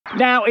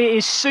Now it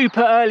is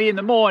super early in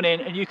the morning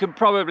and you can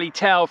probably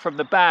tell from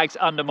the bags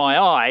under my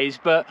eyes,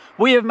 but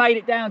we have made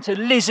it down to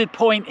Lizard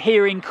Point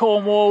here in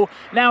Cornwall.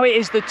 Now it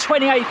is the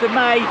 28th of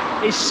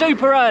May, it's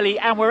super early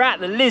and we're at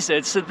the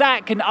Lizard, so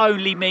that can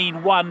only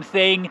mean one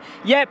thing.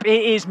 Yep,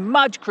 it is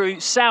Mud Crew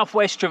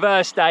Southwest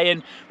Traverse Day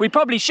and we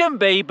probably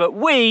shouldn't be, but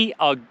we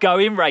are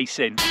going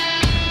racing.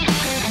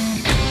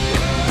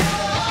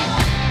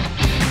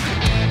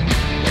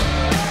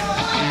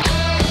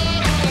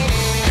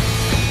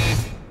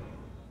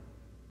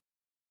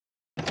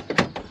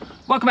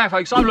 Welcome back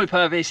folks, I'm Lloyd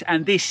Purvis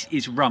and this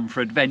is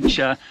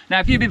Run4Adventure. Now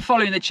if you've been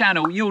following the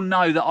channel, you'll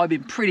know that I've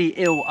been pretty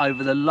ill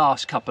over the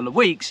last couple of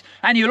weeks,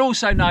 and you'll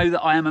also know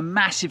that I am a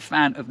massive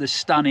fan of the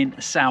stunning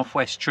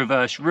Southwest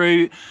Traverse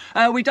route.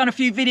 We've done a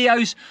few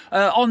videos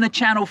on the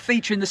channel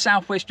featuring the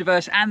Southwest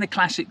Traverse and the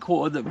Classic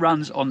Quarter that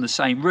runs on the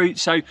same route,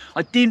 so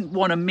I didn't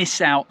want to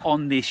miss out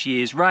on this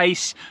year's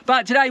race.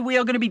 But today we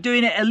are going to be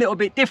doing it a little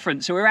bit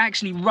different, so we're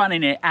actually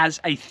running it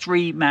as a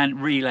three-man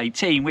relay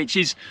team, which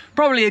is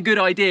probably a good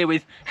idea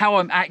with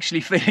how I'm actually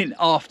feeling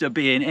after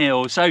being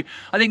ill. So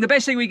I think the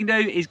best thing we can do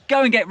is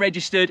go and get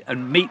registered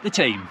and meet the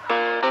team.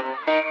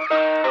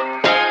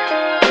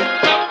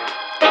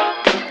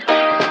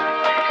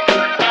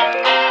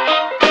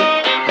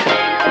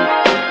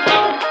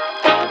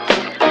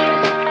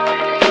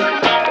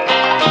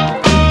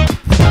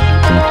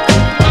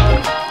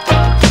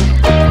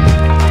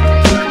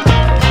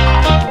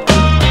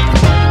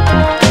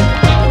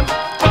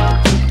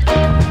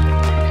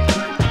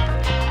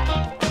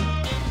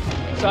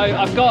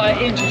 I've got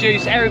to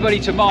introduce everybody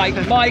to Mike.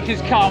 Mike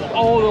has come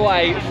all the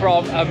way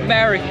from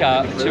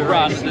America to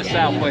run the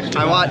Southwest.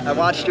 I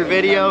watched your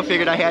video,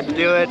 figured I had to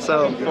do it,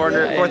 so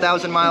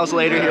 4,000 miles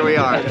later, here we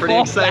are. Pretty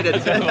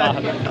excited.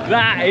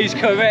 That is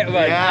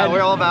commitment. Yeah,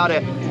 we're all about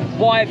it.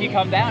 Why have you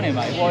come down here,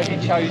 mate? Why have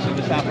you chosen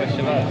the Southwest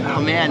Traverse?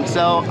 Oh man,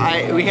 so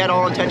we had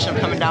all intention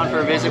of coming down for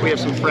a visit. We have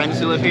some friends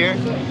who live here,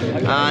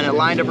 and it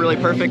lined up really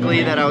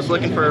perfectly that I was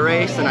looking for a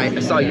race, and I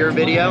saw your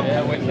video,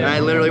 and I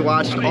literally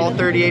watched all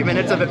 38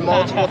 minutes of it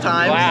multiple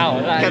times.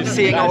 Wow, kept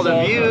seeing all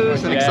the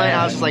views and excited.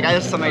 I was just like,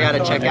 this is something I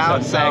got to check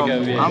out. So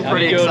I'm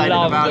pretty excited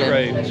about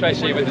it.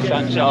 Especially with the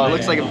sunshine. Oh, it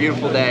looks like a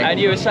beautiful day. And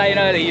you were saying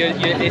earlier,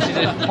 this is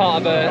a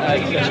part of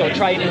a sort of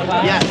training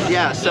plan. Yes,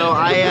 yeah. So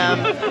I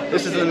am.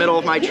 This is in the middle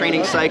of my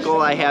training cycle.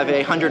 I have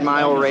a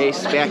 100-mile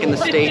race back in the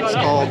States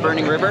called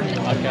Burning River.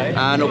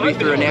 And it'll be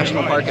through a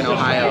national park in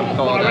Ohio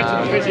called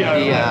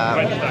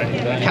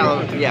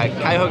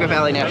Cuyahoga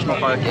Valley National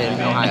Park in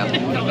Ohio.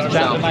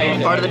 So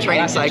part of the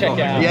training cycle.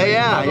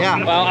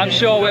 Yeah. Well, I'm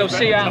sure we'll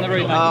see you out on the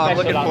route. Oh, I'm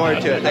looking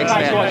forward to it. Thanks,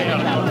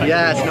 man.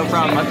 Yes, no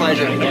problem. My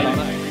pleasure.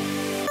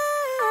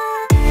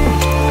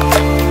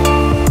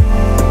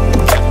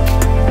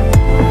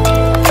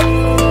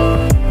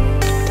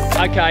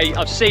 Okay,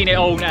 I've seen it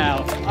all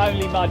now.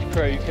 Only Mud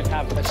Crew can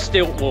have a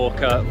stilt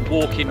walker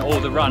walking all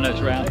the runners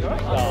around the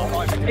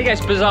start. It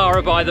gets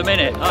bizarrer by the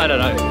minute, I don't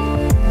know.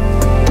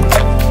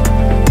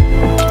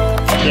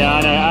 Yeah,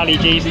 I know, Ali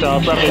G-Star,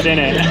 brothers in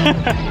it.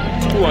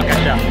 Ooh, I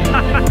catch up.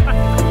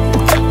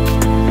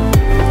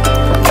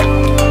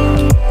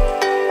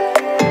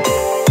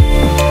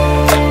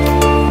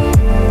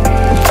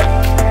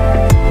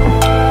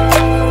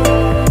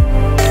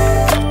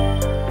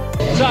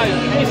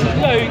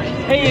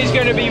 He is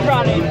going to be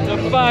running the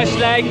first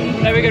leg,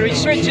 then we're going to be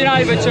switching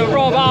over to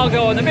Rob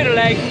Argo on the middle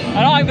leg,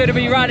 and I'm going to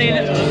be running,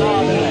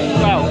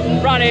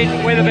 well,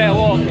 running with a bit of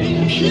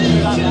walking. See you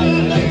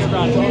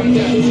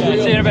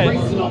in a bit.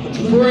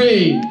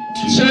 3,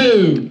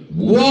 2,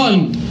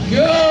 1,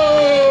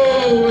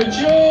 go!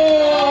 Enjoy!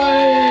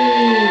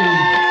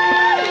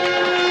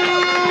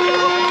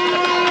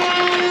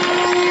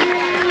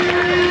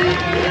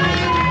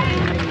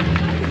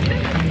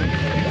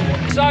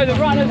 So the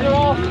runners are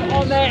off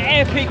on their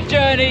epic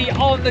journey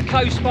on the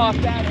coast path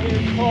down here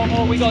in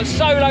Cornwall. We got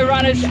solo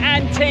runners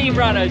and team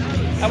runners,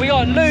 and we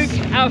got Luke,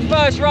 our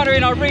first runner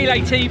in our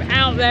relay team,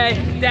 out there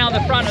down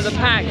the front of the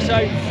pack. So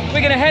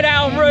we're going to head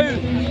out en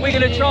route. We're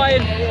going to try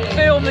and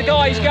film the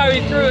guys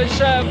going through at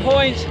certain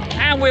points,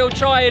 and we'll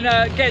try and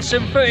get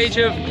some footage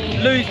of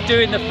Luke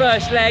doing the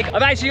first leg.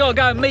 I've actually got to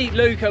go and meet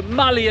Luke at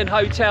Mullion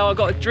Hotel. I've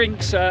got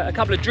a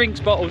couple of drinks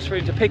bottles for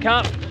him to pick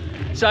up.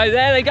 So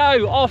there they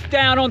go, off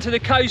down onto the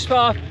coast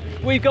path.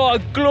 We've got a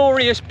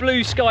glorious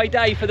blue sky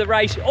day for the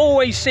race.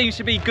 Always seems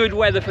to be good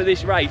weather for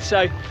this race.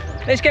 So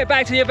let's get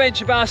back to the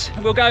adventure bus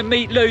and we'll go and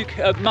meet Luke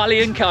at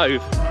Mullion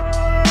Cove.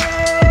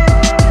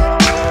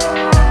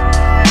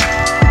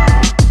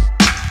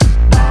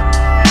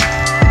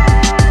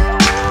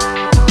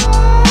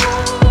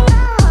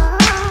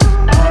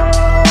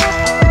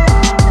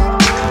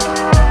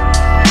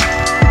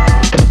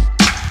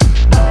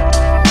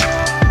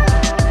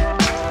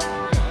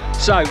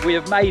 So we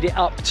have made it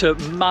up to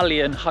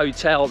Mullion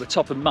Hotel, the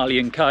top of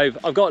Mullion Cove.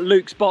 I've got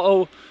Luke's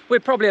bottle.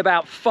 We're probably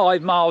about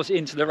 5 miles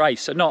into the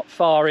race, so not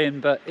far in,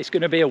 but it's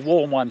going to be a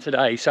warm one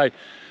today. So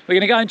we're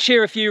going to go and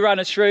cheer a few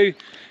runners through,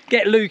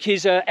 get Luke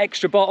his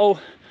extra bottle,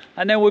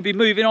 and then we'll be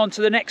moving on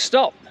to the next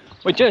stop.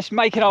 We're just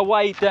making our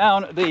way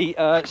down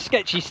the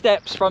sketchy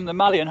steps from the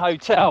Mullion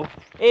Hotel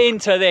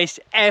into this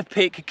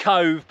epic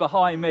cove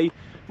behind me.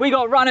 We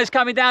got runners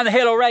coming down the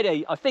hill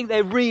already. I think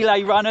they're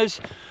relay runners,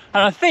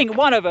 and I think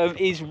one of them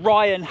is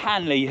Ryan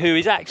Hanley, who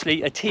is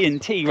actually a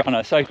TNT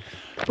runner. So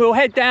we'll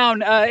head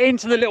down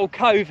into the little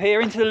cove here,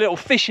 into the little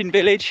fishing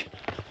village,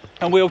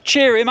 and we'll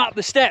cheer him up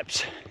the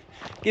steps,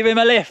 give him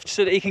a lift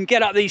so that he can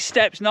get up these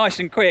steps nice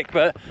and quick.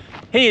 But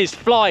he is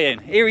flying.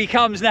 Here he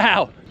comes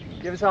now.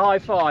 Give us a high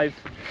five.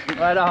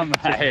 Well done,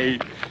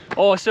 mate.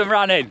 Awesome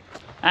running.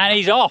 And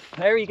he's off.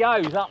 There he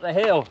goes up the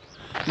hill.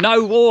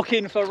 No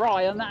walking for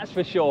Ryan, that's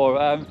for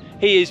sure.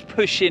 He is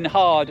pushing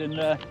hard,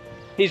 and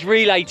his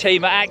relay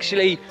team are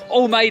actually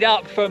all made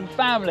up from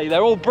family.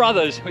 They're all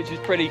brothers, which is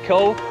pretty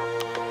cool.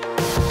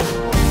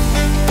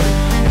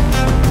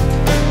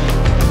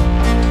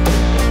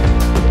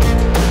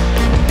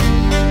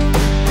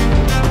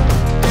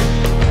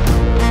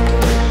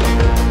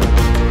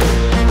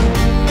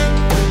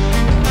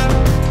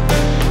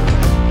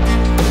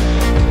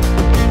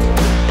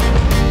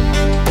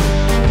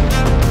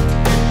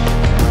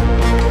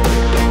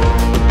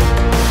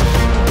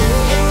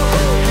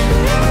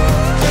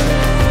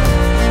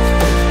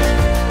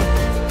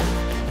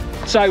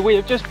 So we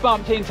have just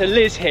bumped into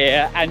Liz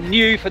here, and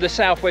new for the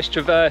Southwest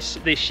Traverse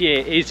this year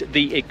is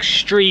the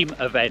Extreme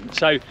event.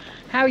 So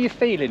how are you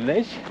feeling,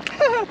 Liz?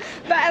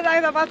 Better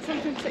though, I've had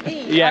something to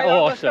eat. Yeah,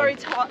 awesome.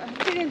 I'm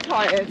feeling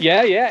tired.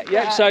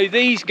 Yeah. So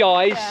these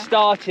guys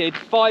started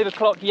 5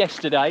 o'clock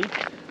yesterday.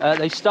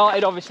 They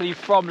started obviously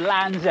from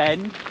Land's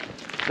End.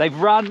 They've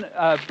run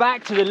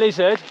back to the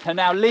Lizard, and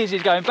now Liz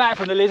is going back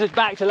from the Lizard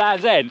back to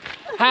Land's End.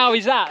 How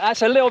is that?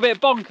 That's a little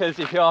bit bonkers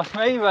if you ask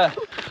me, but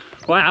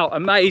wow,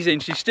 amazing.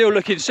 She's still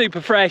looking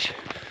super fresh.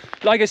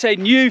 Like I said,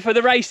 new for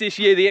the race this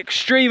year, the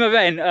Extreme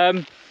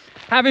event.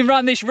 Having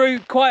run this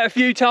route quite a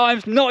few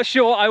times, not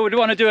sure I would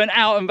want to do an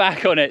out and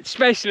back on it,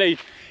 especially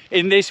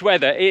in this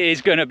weather. It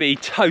is going to be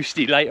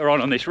toasty later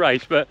on this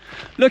race, but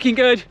looking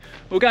good.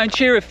 We'll go and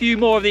cheer a few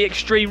more of the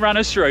Extreme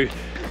runners through.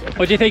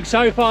 What do you think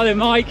so far then,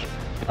 Mike?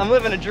 I'm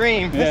living a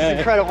dream. This is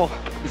incredible.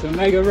 It's a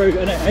mega route,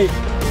 isn't it?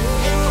 Hey?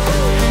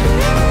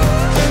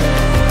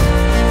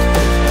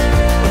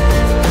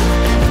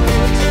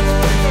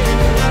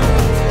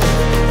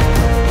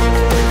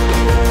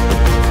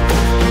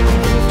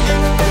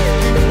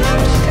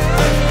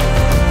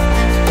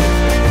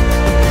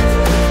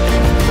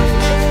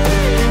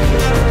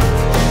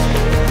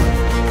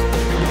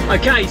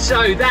 Okay,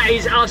 so that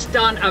is us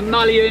done at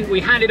Mullion. We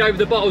handed over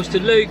the bottles to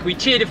Luke. We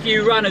cheered a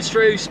few runners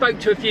through, spoke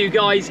to a few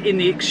guys in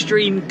the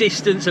Extreme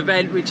Distance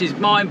event, which is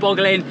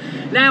mind-boggling.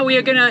 Now we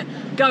are gonna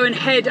go and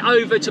head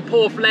over to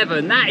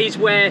Porthleven. That is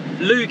where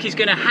Luke is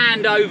gonna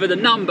hand over the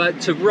number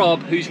to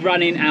Rob, who's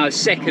running our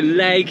second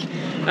leg.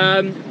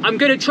 I'm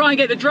gonna try and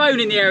get the drone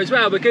in the air as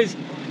well, because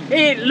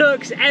it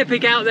looks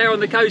epic out there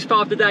on the coast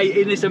path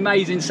today in this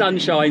amazing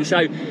sunshine.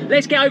 So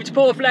let's get over to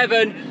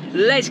Porthleven,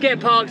 let's get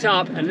parked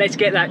up, and let's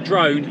get that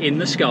drone in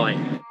the sky.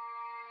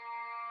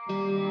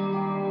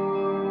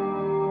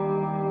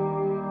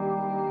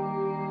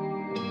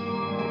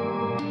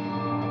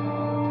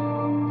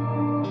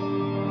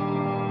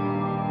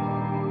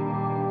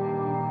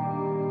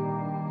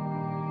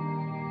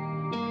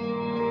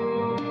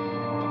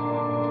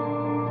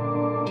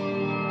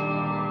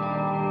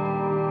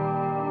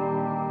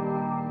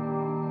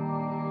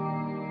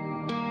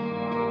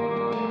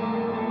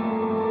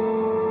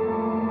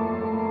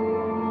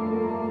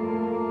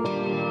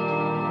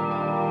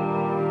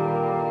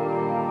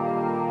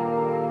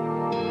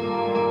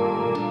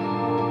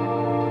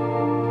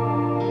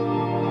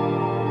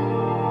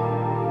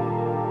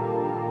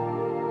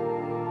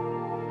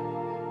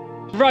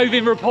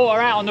 Roving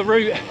reporter out on the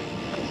route.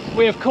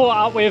 We have caught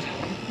up with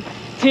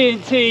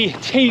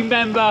TNT team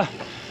member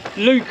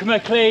Luke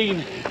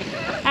McLean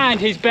and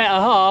his better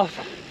half.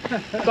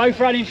 Both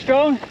running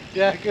strong?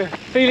 Yeah, good.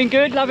 Feeling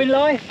good, loving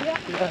life? Yeah,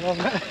 I love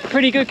it.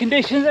 Pretty good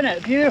conditions, isn't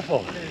it?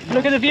 Beautiful.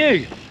 Look at the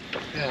view.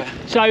 Yeah.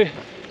 So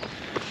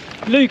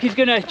Luke is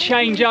going to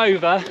change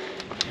over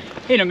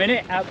in a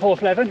minute at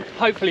Porthleven.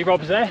 Hopefully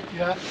Rob's there.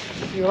 Yeah,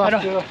 you'll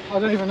have to. I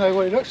don't even know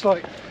what he looks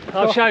like.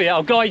 I'll show you,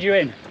 I'll guide you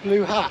in.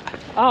 Blue hat.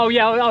 Oh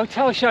yeah,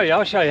 I'll show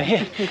you,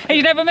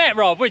 He's never met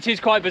Rob, which is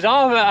quite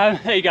bizarre,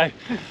 but there you go.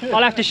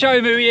 I'll have to show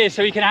him who he is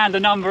so he can hand the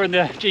number and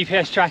the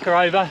GPS tracker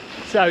over.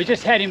 So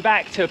just heading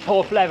back to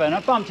Porthleven, I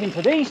bumped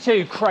into these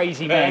two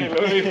crazy men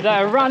that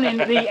are running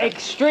the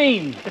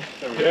Extreme.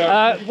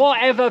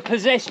 Whatever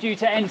possessed you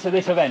to enter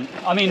this event?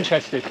 I'm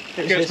interested.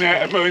 It gets me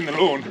out of mowing the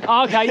lawn.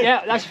 Oh, okay,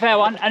 yeah, that's a fair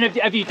one. And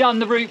have you done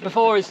the route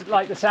before as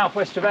like the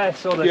Southwest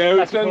Traverse or the Yeah,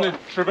 we've Classic done Quarter?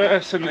 the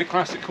Traverse and the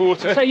Classic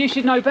Quarter. So you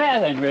should know better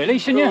then, really,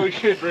 shouldn't you? Oh, we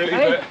should really,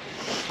 Hey? but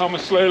I'm a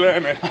slow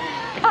learner.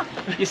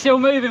 You're still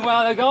moving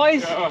well though,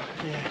 guys. Oh,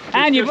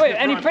 And you just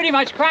and you pretty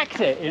much cracked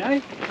it, you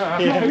know.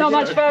 Not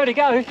much further to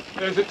go.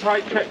 There's a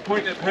tight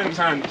checkpoint at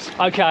Penzance.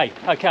 Okay.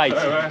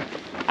 So,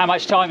 How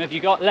much time have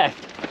you got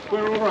left?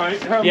 we're all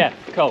right. Yeah,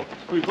 cool.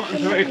 We've got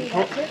until 8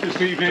 o'clock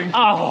this evening.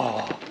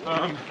 Oh,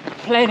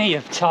 plenty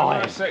of The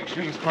time. last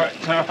section's quite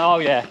tough. Oh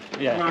yeah,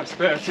 The yeah, last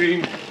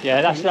 13.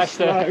 yeah. That's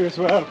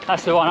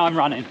the one I'm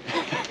running.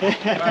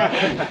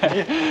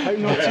 Hope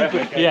not too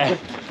quick. Yeah,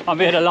 I'm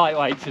being a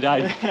lightweight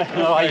today.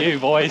 How are you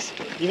boys?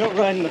 You're not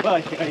riding the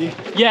bike, are you?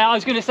 Yeah, I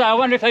was going to say, I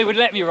wonder if they would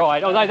let me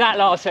ride. Although that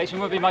last section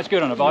wouldn't be much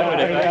good on a bike, would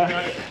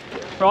it?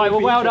 Right,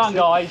 well, well done,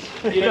 guys.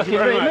 You're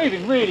looking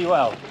moving really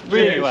well,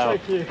 really well.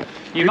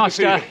 You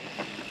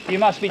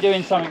must be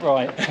doing something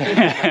right.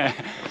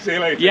 See you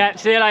later. Yeah,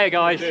 see you later,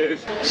 guys.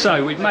 Cheers.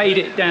 So we've made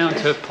it down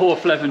to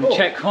Porthleven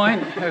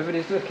checkpoint.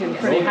 Everybody's looking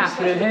pretty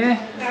happy in here.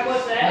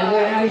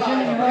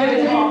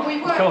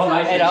 Come on,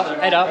 mate, head up,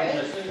 head up.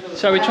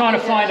 So we're trying to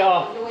find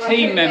our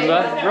team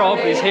member. Rob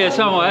is here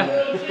somewhere.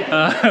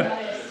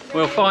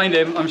 We'll find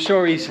him. I'm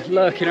sure he's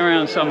lurking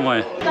around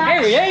somewhere.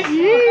 Here he is.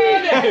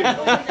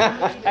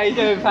 How you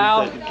doing,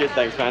 pal? Good,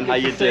 thanks, man. How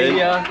you See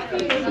ya.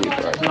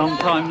 Long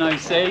time no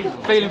see.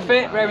 Feeling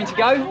fit? Raring to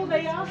go?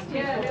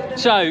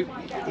 So,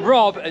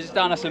 Rob has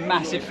done us a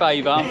massive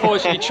favour.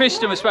 Unfortunately,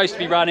 Tristan was supposed to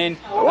be running.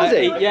 Was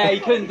he? Yeah, he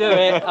couldn't do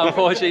it,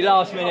 unfortunately,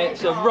 last minute.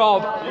 So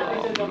Rob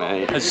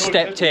has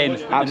stepped in.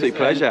 Absolute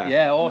pleasure.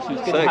 Yeah, awesome.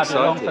 It's good to have you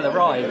along for the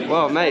ride.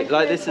 Well, mate,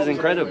 like this is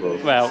incredible.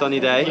 Well, sunny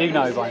day. You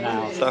know by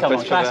now. Come on,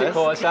 Southwest classic reverse.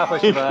 quarter,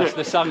 southwest reverse.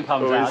 The sun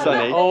comes Always out.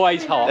 sunny.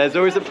 Always hot. There's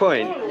always a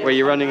point where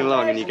you're running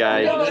along and you go,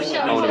 I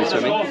want to be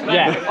swimming.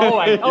 Yeah,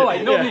 always.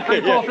 Normally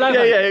through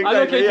Porthleven. Yeah, I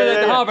look into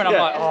the harbour and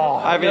I'm like, oh.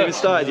 I haven't even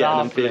started yet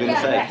and I'm feeling the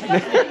same.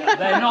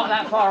 They're not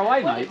that far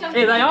away, mate.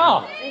 Here they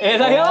are. Here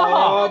they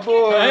are. Oh,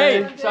 boy.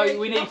 Hey, so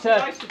we need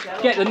to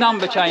get the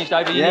number changed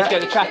over. You need to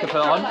get the tracker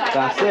put on.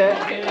 That's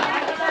it.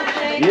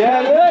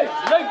 Yeah, look.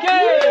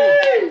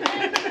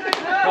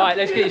 Right,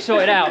 let's get you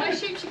sorted out. I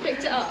assume she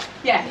picked it up.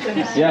 Yeah,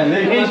 Luke.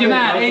 Here's your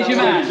man. Here's your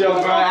man. Good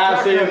job, right?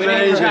 Absolutely We need a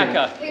amazing.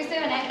 tracker. Who's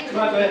doing it?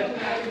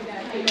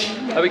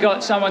 Have we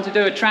got someone to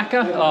do a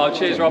tracker? Oh,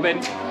 cheers, Robin.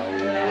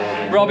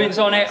 Robin's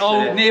on it.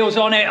 Oh, Neil's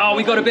on it. Oh,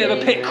 we got a bit of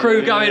a pit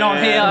crew going on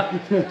here.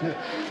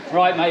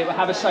 Right, mate, well,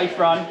 have a safe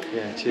run.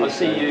 Yeah, cheers. I'll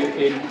see you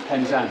in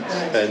Penzance.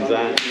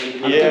 Penzance.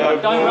 Yeah.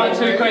 Don't run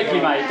too quickly,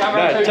 mate. Don't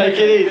run too take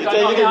quickly. it easy. Take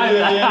it easy.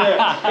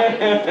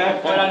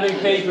 Well done,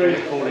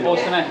 Lukey.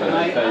 Awesome effort,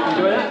 mate.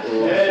 Enjoy it?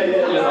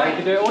 Yeah. Look like you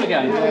can do it all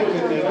again.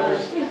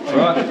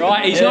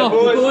 Right, he's off.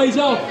 boys. The boy's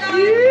off.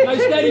 Go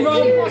steady,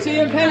 Rob. See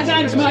you in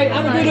Penzance, mate.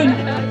 Have a good one.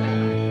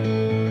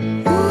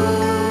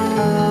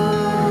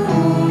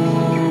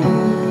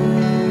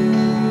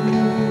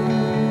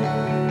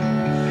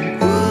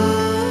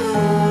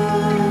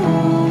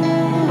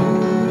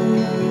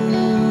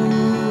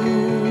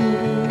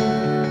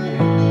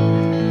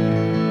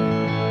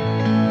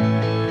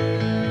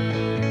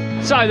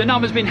 So the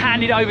number's been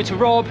handed over to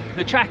Rob,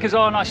 the tracker's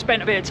on. I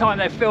spent a bit of time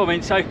there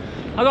filming, so I've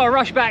got to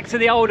rush back to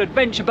the old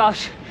adventure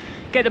bus,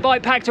 get the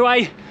bike packed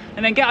away,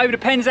 and then get over to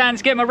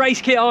Penzance, get my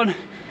race kit on,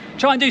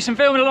 try and do some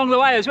filming along the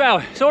way as well.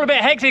 It's all a bit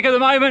hectic at the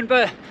moment,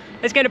 but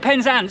let's get to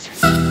Penzance.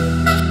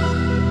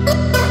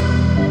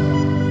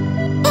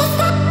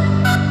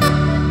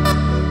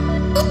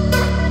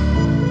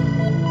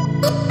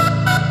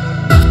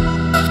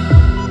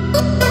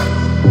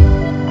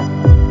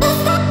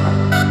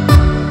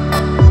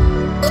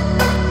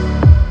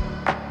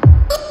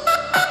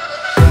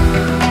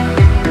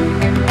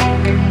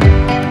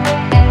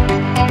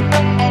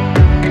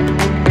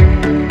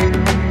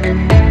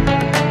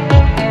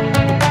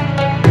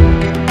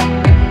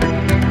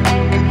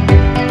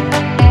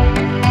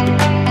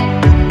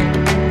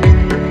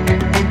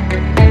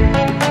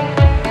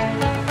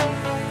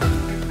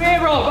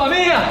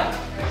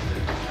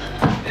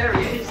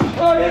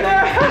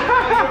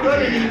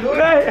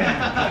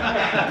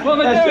 What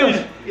am I doing?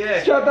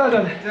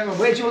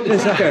 Where do you want the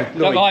tracker?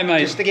 Don't mind, mate.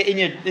 Just stick it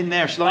in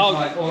there,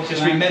 slide.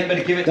 Just remember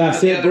to give it That's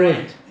to it,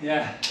 bro.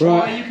 Yeah.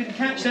 Right. You can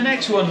catch the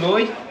next one,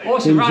 Lloyd.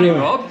 Awesome running,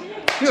 Rob.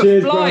 You're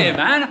Cheers, flying,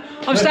 bro. man.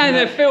 I'm standing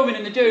there filming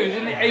in the dunes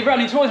and he's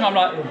running towards me. I'm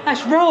like,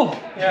 that's Rob.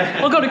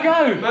 I've got to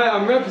go. Mate,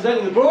 I'm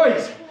representing the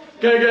boys.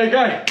 Go, go,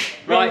 go.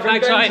 Right,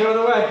 thanks, mate.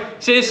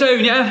 See you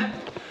soon, yeah?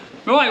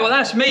 Right, well,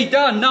 that's me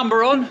done.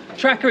 Number on,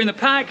 tracker in the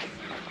pack.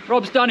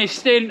 Rob's done his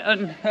stint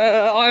and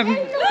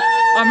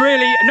I'm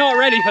really not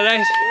ready for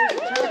this.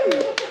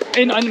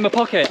 In my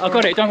pocket, I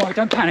got it. Don't worry,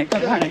 don't panic,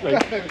 Luke.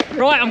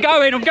 Right, I'm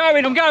going.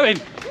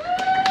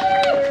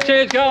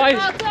 Cheers, guys.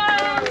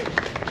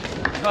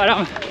 Right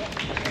on.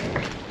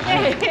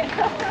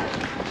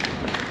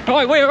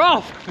 Right, we're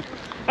off.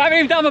 I haven't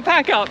even done my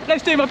pack up.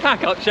 Let's do my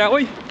pack up, shall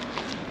we?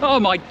 Oh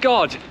my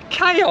God,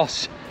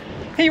 chaos.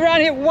 He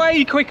ran it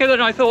way quicker than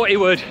I thought he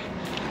would.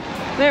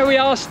 There we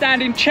are,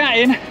 standing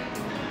chatting,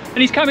 and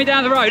he's coming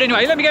down the road.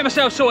 Anyway, let me get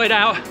myself sorted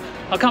out.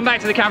 I'll come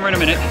back to the camera in a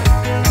minute.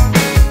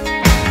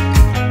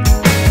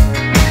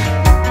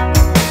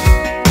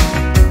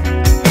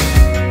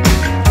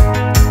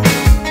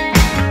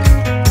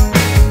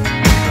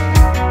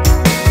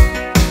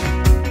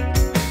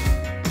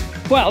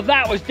 Well,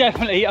 that was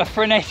definitely a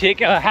frenetic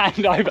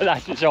handover,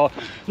 that's for sure.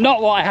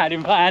 Not what I had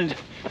in planned,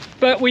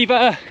 but we've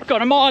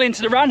got a mile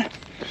into the run,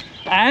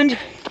 and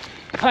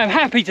I'm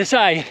happy to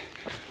say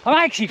I'm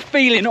actually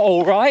feeling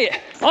all right.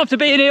 After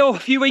being ill a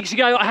few weeks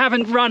ago, I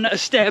haven't run a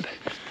step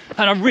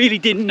and I really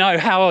didn't know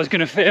how I was going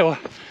to feel.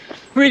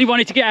 Really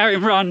wanted to get out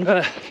and run,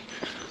 but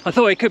I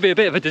thought it could be a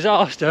bit of a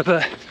disaster.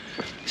 But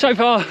so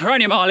far, we're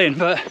only a mile in,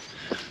 but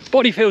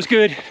body feels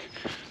good,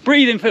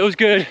 breathing feels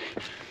good.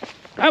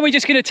 And we're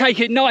just going to take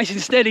it nice and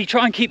steady,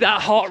 try and keep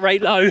that heart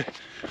rate low.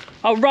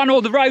 I'll run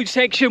all the road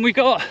section. We've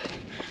got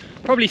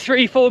probably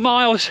 3-4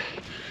 miles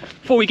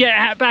before we get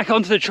out back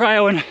onto the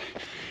trail, and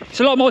it's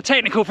a lot more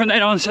technical from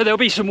then on, so there'll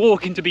be some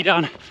walking to be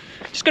done.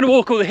 Just going to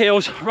walk all the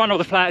hills, run all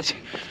the flats,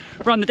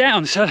 run the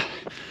downs, so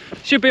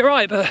should be all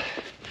right, but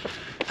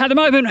at the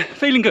moment,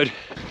 feeling good.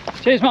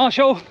 Cheers,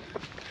 Marshall.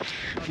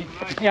 You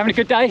having a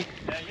good day?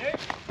 Yeah, you?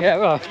 Yeah,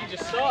 well,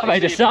 I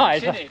made a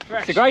size.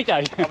 It's a great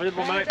day.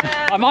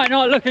 I might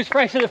not look as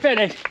fresh at the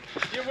finish.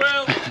 You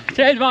will.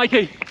 Cheers,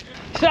 Mikey.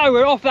 So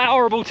we're off that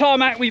horrible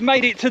tarmac. We've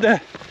made it to the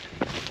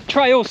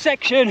trail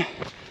section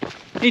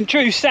in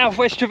true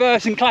Southwest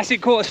Traverse and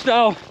classic quarter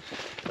style.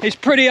 It's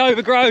pretty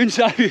overgrown,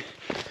 so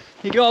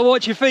you gotta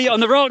watch your feet on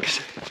the rocks.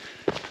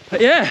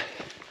 But yeah,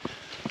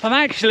 I'm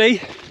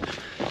actually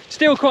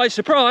still quite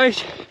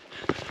surprised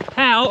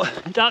how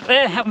up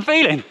there I'm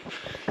feeling.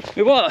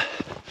 We're what,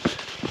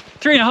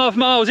 3.5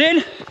 miles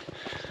in.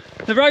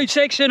 The road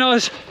section I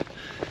was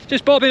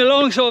just bobbing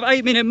along, sort of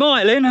 8-minute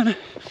mile in, and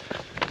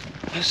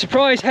I was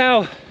surprised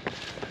how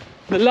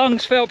the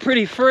lungs felt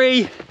pretty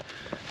free.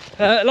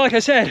 Like I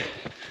said,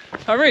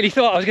 I really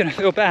thought I was going to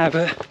feel bad,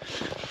 but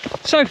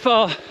so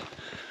far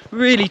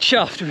really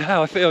chuffed with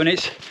how I feel, and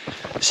it's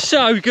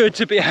so good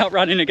to be out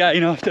running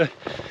again after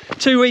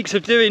 2 weeks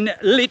of doing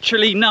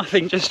literally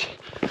nothing, just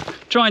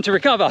trying to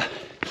recover.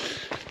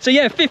 So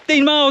yeah,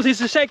 15 miles is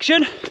the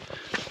section,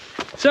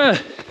 so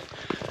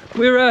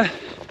we're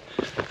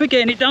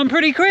getting it done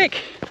pretty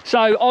quick.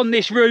 So on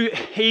this route,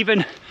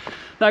 even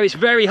though it's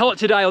very hot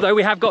today, although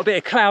we have got a bit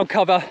of cloud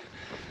cover,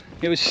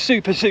 it was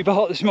super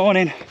hot this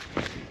morning,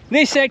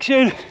 this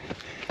section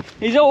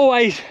is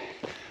always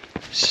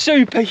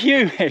super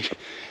humid.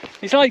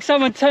 It's like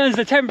someone turns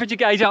the temperature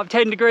gauge up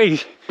 10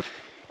 degrees.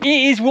 It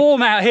is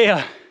warm out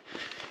here.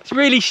 It's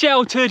really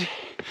sheltered.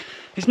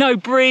 There's no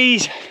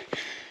breeze.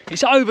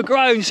 It's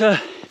overgrown, so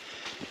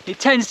it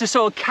tends to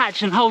sort of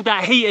catch and hold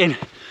that heat in.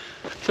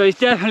 So it's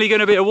definitely going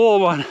to be a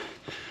warm one.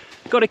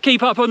 Got to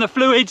keep up on the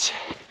fluids.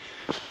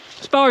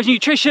 As far as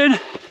nutrition,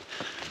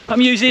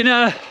 I'm using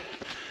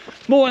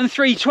more than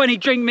 320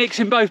 drink mix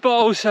in both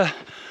bottles. So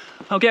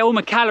I'll get all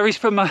my calories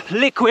from my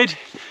liquid,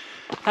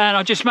 and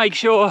I'll just make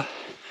sure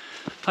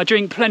I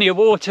drink plenty of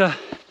water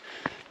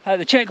at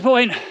the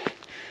checkpoint,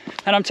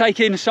 and I'm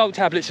taking salt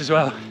tablets as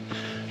well.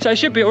 So it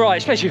should be all right,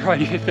 especially for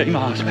only 15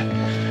 miles. But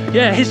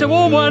yeah, it's a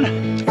warm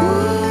one.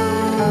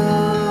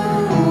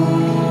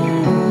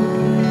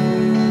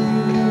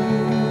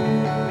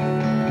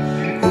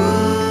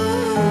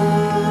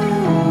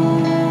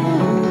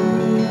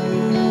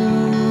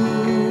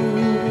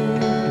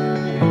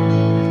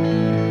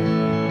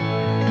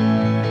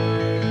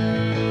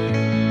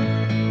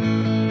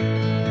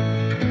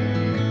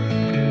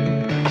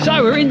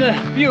 So we're in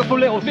the beautiful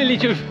little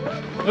village of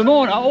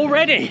Lamorna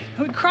already.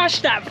 We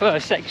crushed that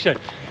first section.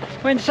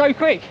 Went so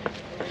quick.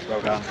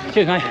 Well done.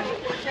 Cheers, mate.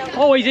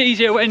 Always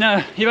easier when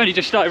you've only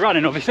just started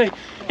running, obviously.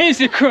 Here's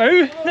the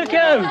crew. Look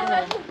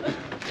at them.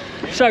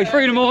 So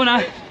through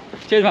Lamorna.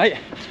 Cheers, mate.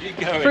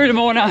 Through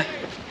Lamorna.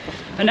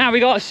 And now we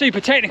got a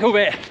super technical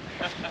bit.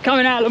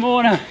 Coming out of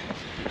Lamorna.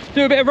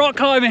 Do a bit of rock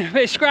climbing, a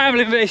bit of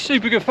scrambling, but it's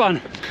super good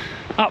fun.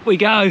 Up we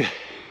go.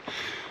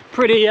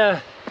 Pretty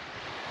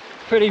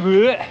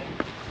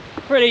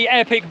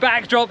epic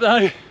backdrop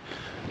though,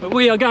 but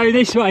we are going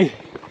this way,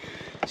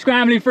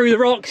 scrambling through the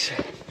rocks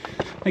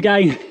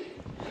again.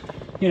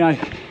 You know,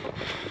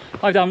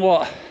 I've done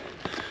what,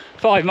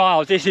 5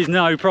 miles. This is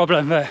no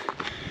problem, but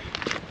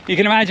you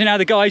can imagine how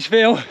the guys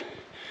feel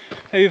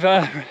who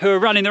are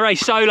running the race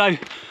solo,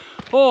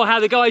 or how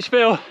the guys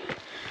feel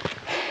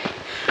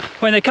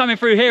when they're coming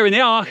through here in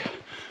the arc,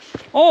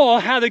 or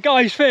how the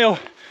guys feel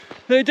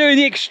that are doing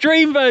the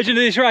extreme version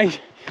of this race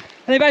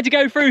and they've had to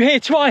go through here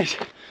twice.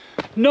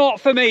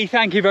 Not for me,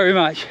 thank you very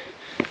much.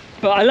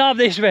 But I love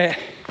this bit.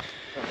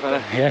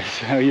 Yes,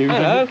 how are you?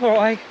 Hello, all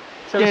right.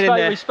 So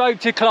we spoke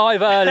to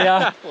Clive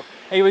earlier.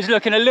 He was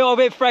looking a little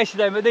bit fresh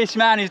then, but this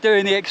man is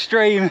doing the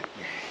extreme.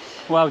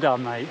 Well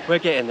done, mate. We're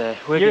getting there.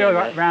 You're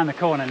around the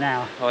corner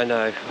now. I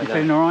know. You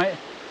feeling all right?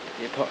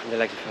 Yeah, apart from the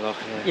legs fell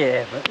off.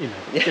 Yeah, but you know,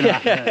 it's gonna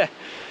happen, isn't it?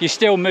 You're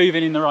still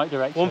moving in the right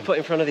direction. One foot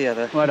in front of the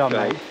other. Well done,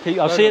 mate.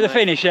 I'll see you at the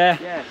finish, yeah?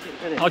 Yeah, see you at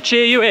the finish. I'll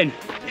cheer you in.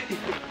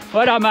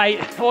 Well done,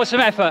 mate. Awesome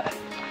effort.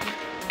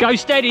 Go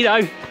steady,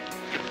 though.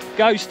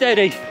 Go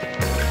steady.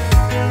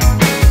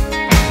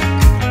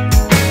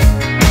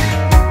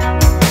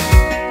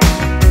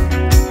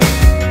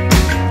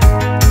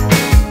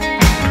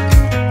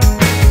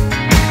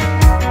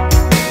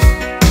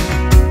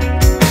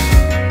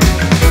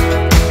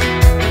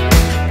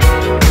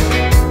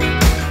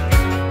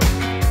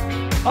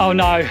 Oh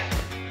no,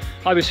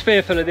 I was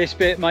fearful of this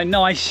bit. My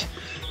nice,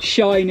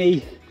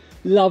 shiny,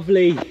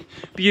 lovely,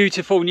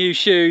 beautiful new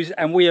shoes,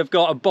 and we have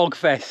got a bog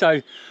fest.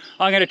 So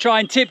I'm going to try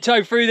and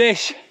tiptoe through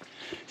this,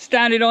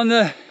 standing on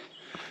the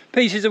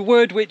pieces of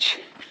wood, which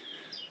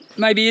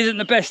maybe isn't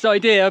the best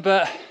idea,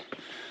 but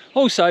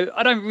also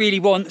I don't really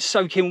want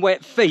soaking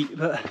wet feet,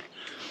 but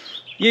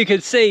you can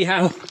see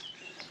how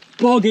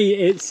boggy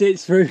it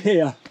sits through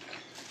here.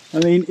 I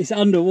mean, it's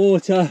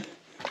underwater.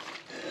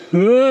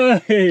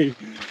 Where do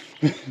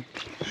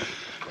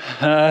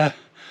I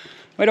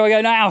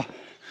go now?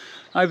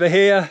 Over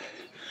here.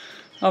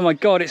 Oh my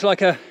God, it's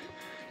like an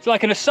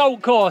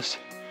assault course.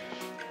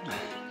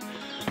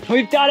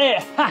 We've done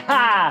it! Ha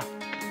ha!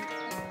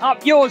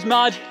 Up yours,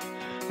 mud.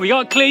 We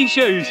got clean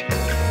shoes.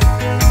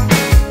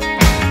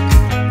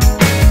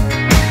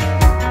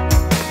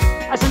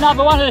 That's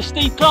another one of the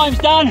steep climbs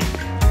done.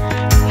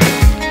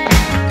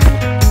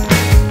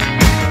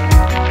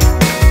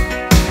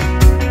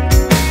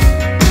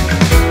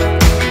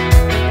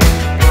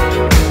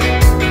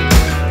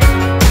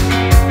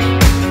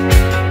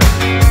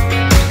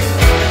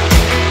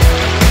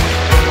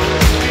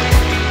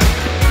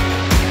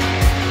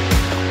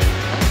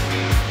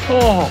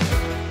 Oh,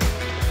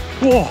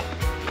 whoa,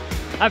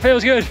 that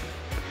feels good.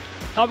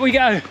 Up we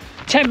go.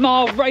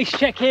 10-mile race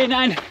check-in,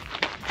 and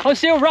I'm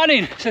still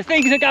running, so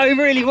things are going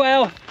really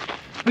well.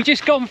 We've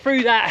just gone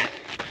through that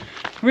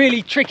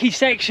really tricky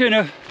section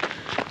of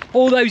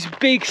all those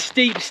big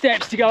steep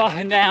steps to go up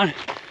and down.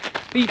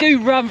 But you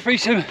do run through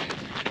some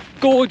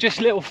gorgeous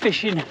little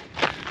fishing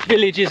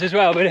villages as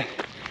well, but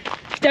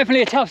it's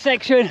definitely a tough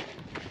section.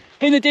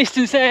 In the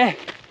distance there,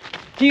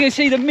 you can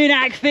see the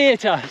Minack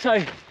Theatre.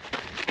 So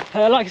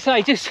like I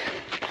say,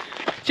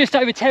 just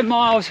over 10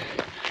 miles.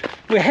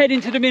 We're heading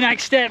to the Minack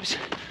Steps.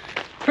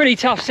 Pretty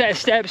tough set of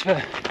steps,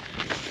 but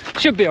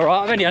should be all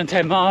right. I've only done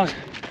 10 miles.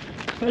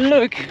 But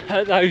look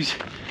at those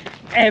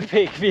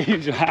epic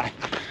views, man.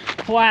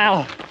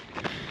 Wow.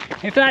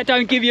 If that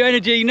don't give you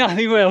energy,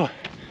 nothing will.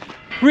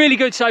 Really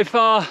good so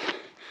far.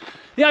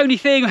 The only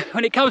thing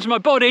when it comes to my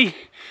body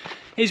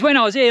is when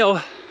I was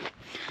ill,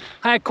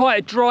 I had quite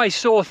a dry,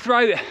 sore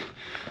throat,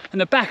 and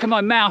the back of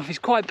my mouth is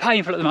quite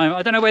painful at the moment.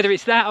 I don't know whether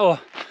it's that or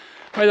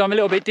whether I'm a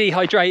little bit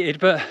dehydrated,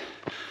 but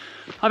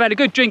I've had a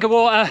good drink of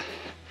water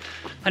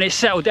and it's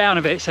settled down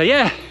a bit. So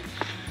yeah,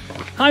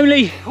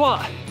 only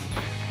what,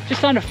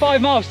 just under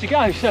 5 miles to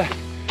go, so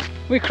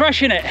we're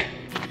crushing it.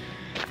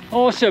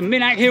 Awesome.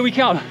 Minack, here we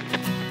come.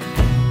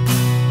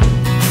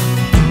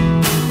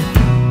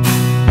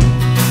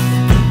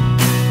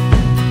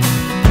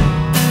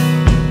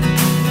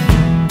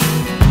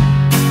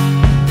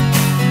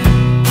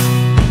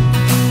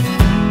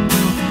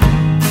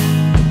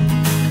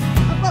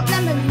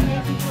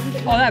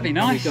 Oh, that'd be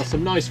nice. We've got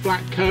some nice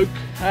black Coke.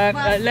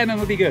 Lemon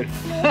would be good.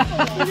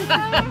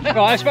 Right,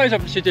 I suppose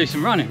I should do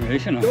some running, really,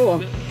 shouldn't I? Go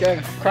on, go.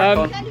 Crack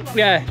on.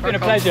 Yeah, it's been a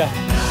pleasure.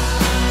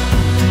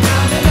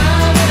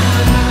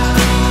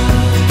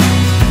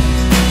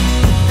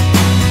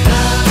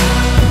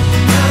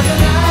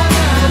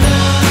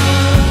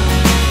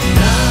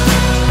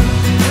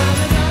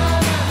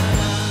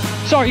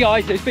 Sorry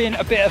guys, there's been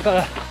a bit of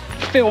a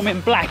filming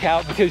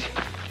blackout because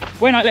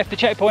when I left the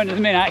checkpoint at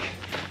the Minack,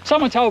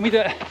 someone told me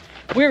that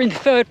we're in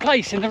 3rd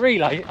place in the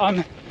relay.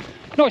 I'm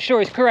not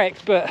sure it's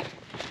correct, but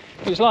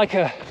it was like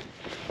a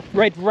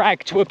red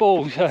rag to a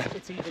ball. So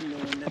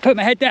I put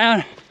my head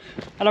down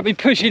and I've been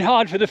pushing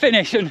hard for the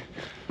finish, and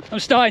I'm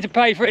starting to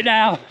pay for it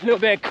now. A little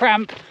bit of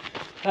cramp,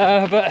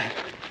 but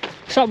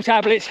salt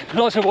tablets,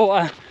 lots of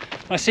water.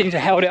 I seem to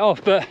have held it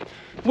off, but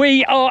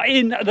we are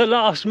in the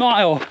last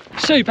mile.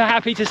 Super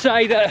happy to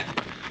say that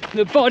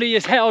the body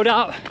is held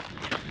up.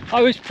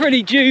 I was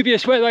pretty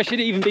dubious whether I should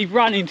even be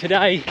running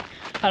today,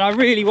 and I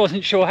really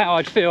wasn't sure how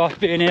I'd feel after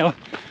being ill.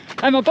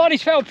 And my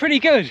body's felt pretty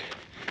good.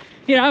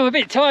 You know, I'm a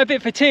bit tired, a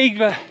bit fatigued,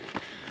 but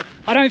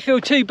I don't feel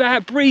too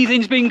bad.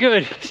 Breathing's been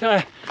good. So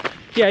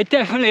yeah,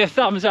 definitely a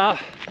thumbs up.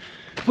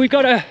 We've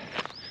got a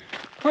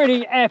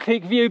pretty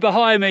epic view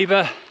behind me,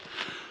 but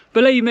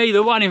believe me,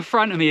 the one in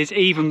front of me is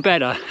even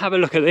better. Have a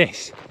look at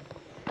this.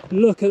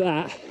 Look at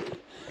that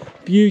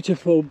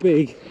beautiful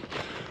big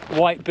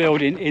white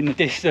building in the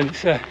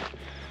distance.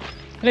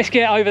 Let's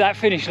get over that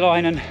finish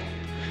line and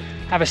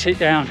have a sit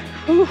down.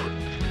 Whew.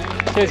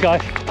 Cheers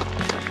guys.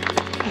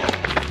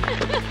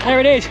 There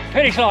it is,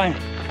 finish line.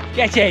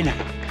 Get in.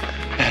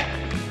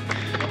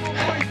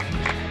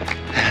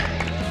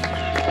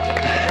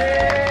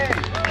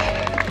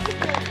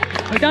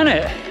 We've done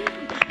it.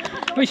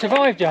 We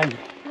survived, Jane.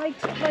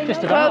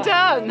 Just about.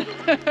 Well done.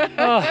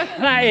 Oh,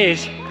 that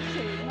is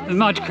the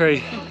Mud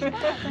Crew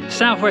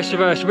Southwest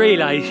Reverse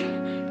Relays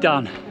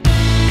done.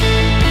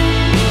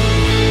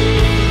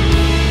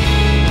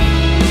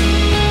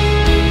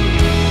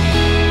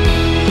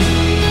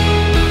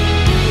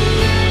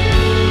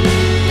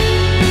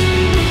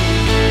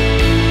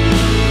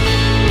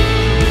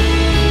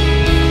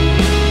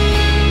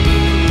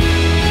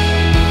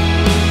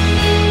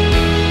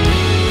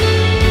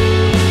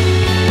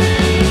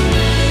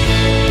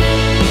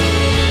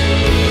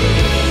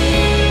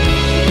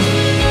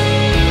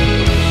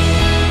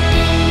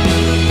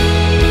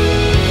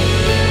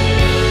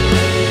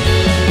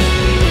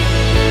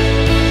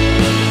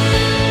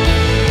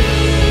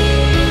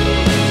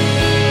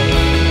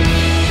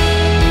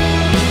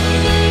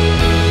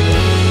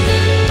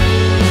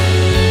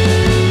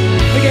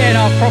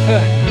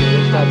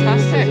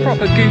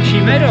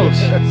 Cornish medals.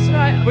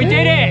 Right. We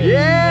did it!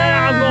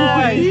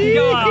 Yeah! boys!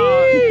 Go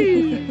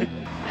on.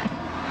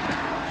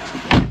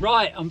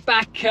 Right, I'm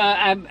back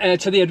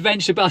to the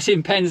adventure bus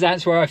in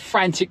Penzance where I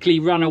frantically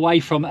ran away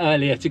from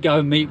earlier to go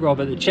and meet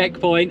Rob at the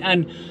checkpoint,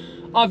 and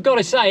I've got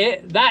to say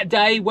it, that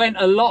day went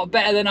a lot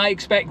better than I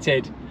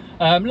expected.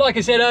 Like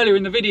I said earlier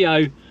in the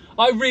video,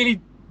 I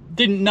really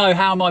didn't know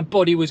how my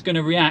body was going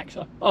to react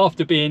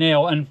after being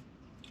ill, and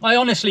I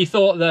honestly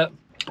thought that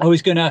I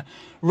was going to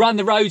run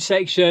the road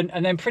section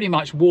and then pretty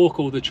much walk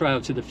all the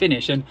trail to the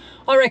finish, and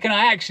I reckon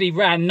I actually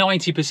ran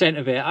 90%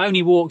 of it. I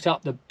only walked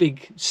up the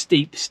big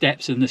steep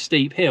steps and the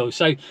steep hills,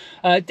 so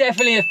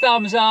definitely a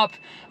thumbs up.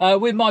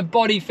 With my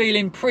body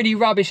feeling pretty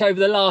rubbish over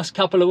the last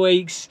couple of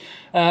weeks,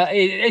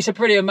 it's a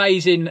pretty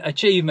amazing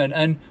achievement,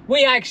 and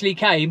we actually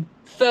came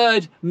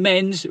third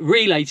men's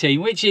relay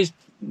team, which is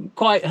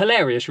quite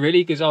hilarious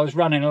really, because I was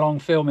running along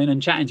filming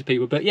and chatting to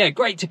people. But yeah,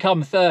 great to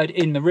come third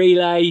in the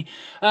relay.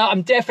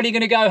 I'm definitely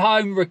going to go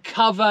home,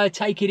 recover,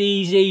 take it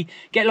easy,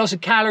 get lots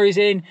of calories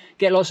in,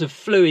 get lots of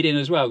fluid in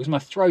as well, because my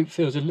throat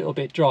feels a little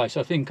bit dry, so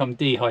I think I'm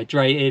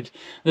dehydrated.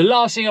 The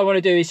last thing I want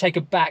to do is take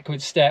a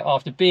backward step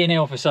after being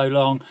ill for so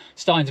long,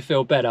 starting to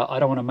feel better. I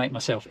don't want to make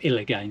myself ill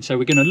again, so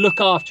we're going to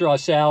look after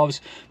ourselves.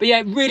 But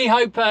yeah, really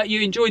hope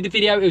you enjoyed the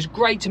video. It was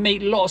great to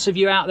meet lots of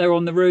you out there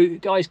on the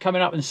route, guys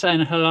coming up and saying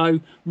hello,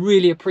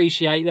 really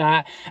appreciate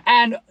that.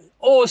 And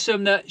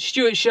awesome that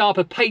Stuart Sharp,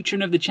 a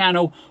patron of the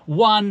channel,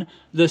 won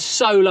the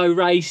solo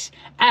race,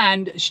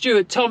 and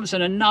Stuart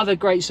Thompson, another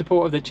great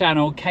supporter of the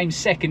channel, came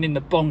second in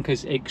the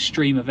Bonkers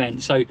Extreme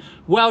event. So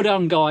well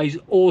done guys,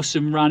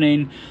 awesome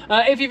running.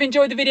 If you've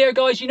enjoyed the video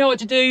guys, you know what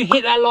to do.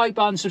 Hit that like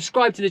button,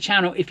 subscribe to the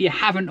channel if you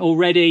haven't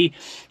already.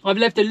 I've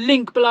left a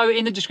link below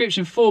in the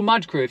description for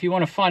Mud Crew if you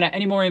want to find out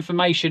any more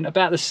information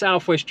about the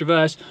Southwest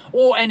Traverse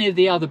or any of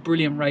the other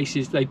brilliant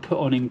races they put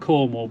on in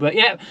Cornwall. But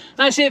yeah,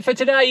 that's it for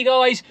today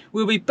guys.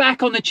 We'll be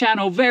back on the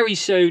channel very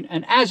soon,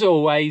 and as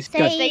always,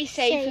 stay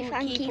safe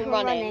and keep on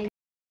running.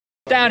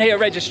 Down here at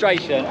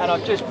registration, and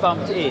I've just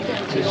bumped in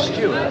to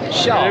Stuart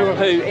Sharp,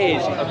 who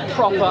is a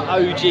proper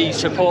OG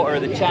supporter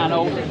of the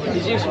channel.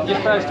 Is this your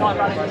first time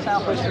running the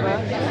Southwest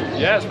Traverse?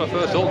 Yeah, it's my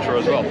first ultra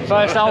as well.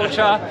 First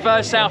ultra,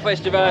 first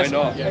Southwest Traverse.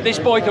 Why not? This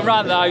boy can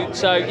run though,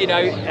 so you know,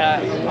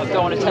 I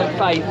don't want to tempt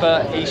fate,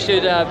 but he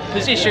should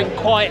position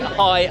quite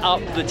high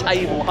up the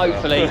table,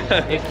 hopefully,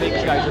 if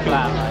things go to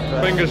plan.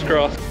 Mate. Fingers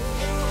crossed.